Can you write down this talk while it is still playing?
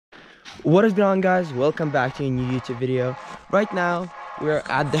What is going on, guys? Welcome back to a new YouTube video. Right now we're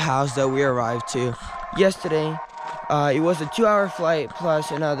at the house that we arrived to yesterday. It was a 2-hour flight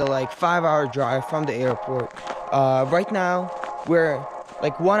plus another like 5-hour drive from the airport. Right now we're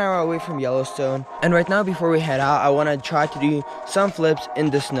like 1 hour away from Yellowstone, and right now before we head out I want to try to do some flips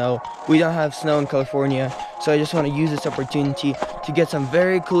in the snow. We don't have snow in California, so I just want to use this opportunity to get some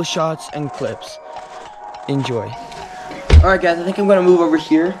very cool shots and clips. Enjoy. Alright guys, I think I'm gonna move over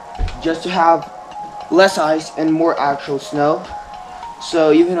here just to have less ice and more actual snow,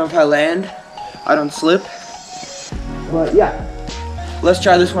 so even if I land I don't slip. But yeah, let's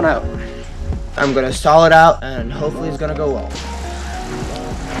try this one out. I'm gonna stall it out and hopefully it's gonna go well.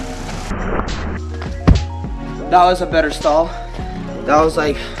 That was a better stall. That was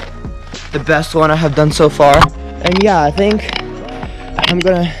like the best one I have done so far. And yeah, I think I'm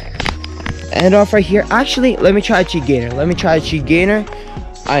gonna end off right here. Actually, let me try a cheat gainer.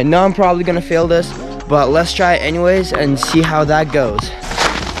 I know I'm probably gonna fail this, but let's try it anyways and see how that goes.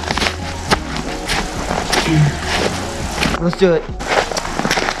 Let's do it.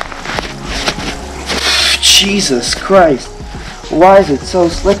 Jesus Christ, why is it so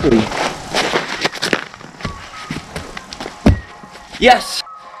slippery? Yes,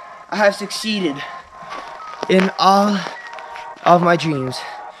 I have succeeded in all of my dreams.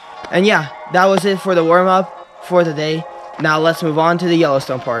 And yeah, that was it for the warm-up for the day. Now let's move on to the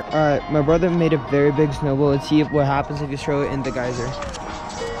Yellowstone part. Alright, my brother made a very big snowball. Let's see what happens if you throw it in the geyser.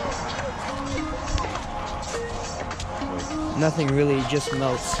 Nothing really, just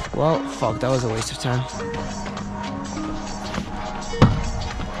melts. Well, fuck, that was a waste of time.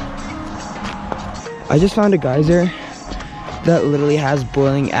 I just found a geyser that literally has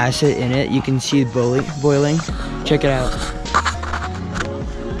boiling acid in it. You can see it boiling. Check it out.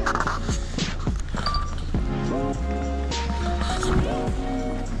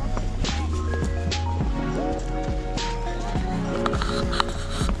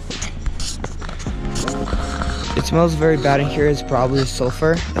 It smells very bad in here. It's probably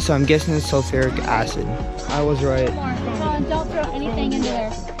sulfur, so I'm guessing it's sulfuric acid. I was right. Don't throw anything into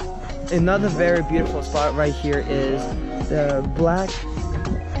there. Another very beautiful spot right here is the black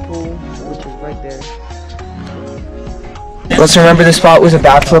pool, which is right there. Let's remember the spot was a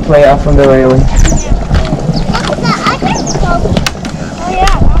backflip layout from the railing.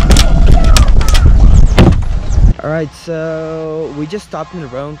 Alright, so we just stopped in the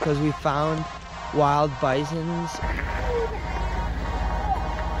road because we found wild bisons.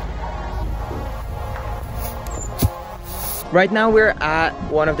 Right now we're at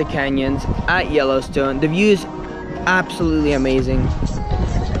one of the canyons at Yellowstone. The view is absolutely amazing.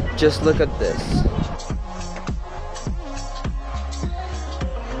 Just look at this.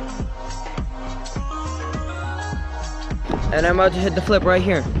 And I'm about to hit the flip right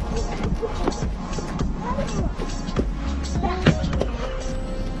here.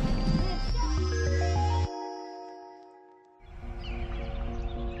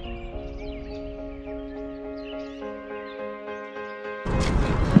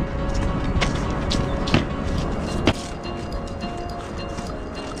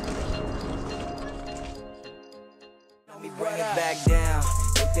 Bring it back down.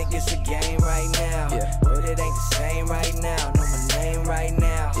 They think it's a game right now, but it ain't the same right now. Know my name right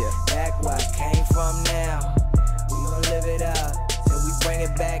now. Back where I came from now. We gon' live it up till we bring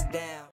it back down.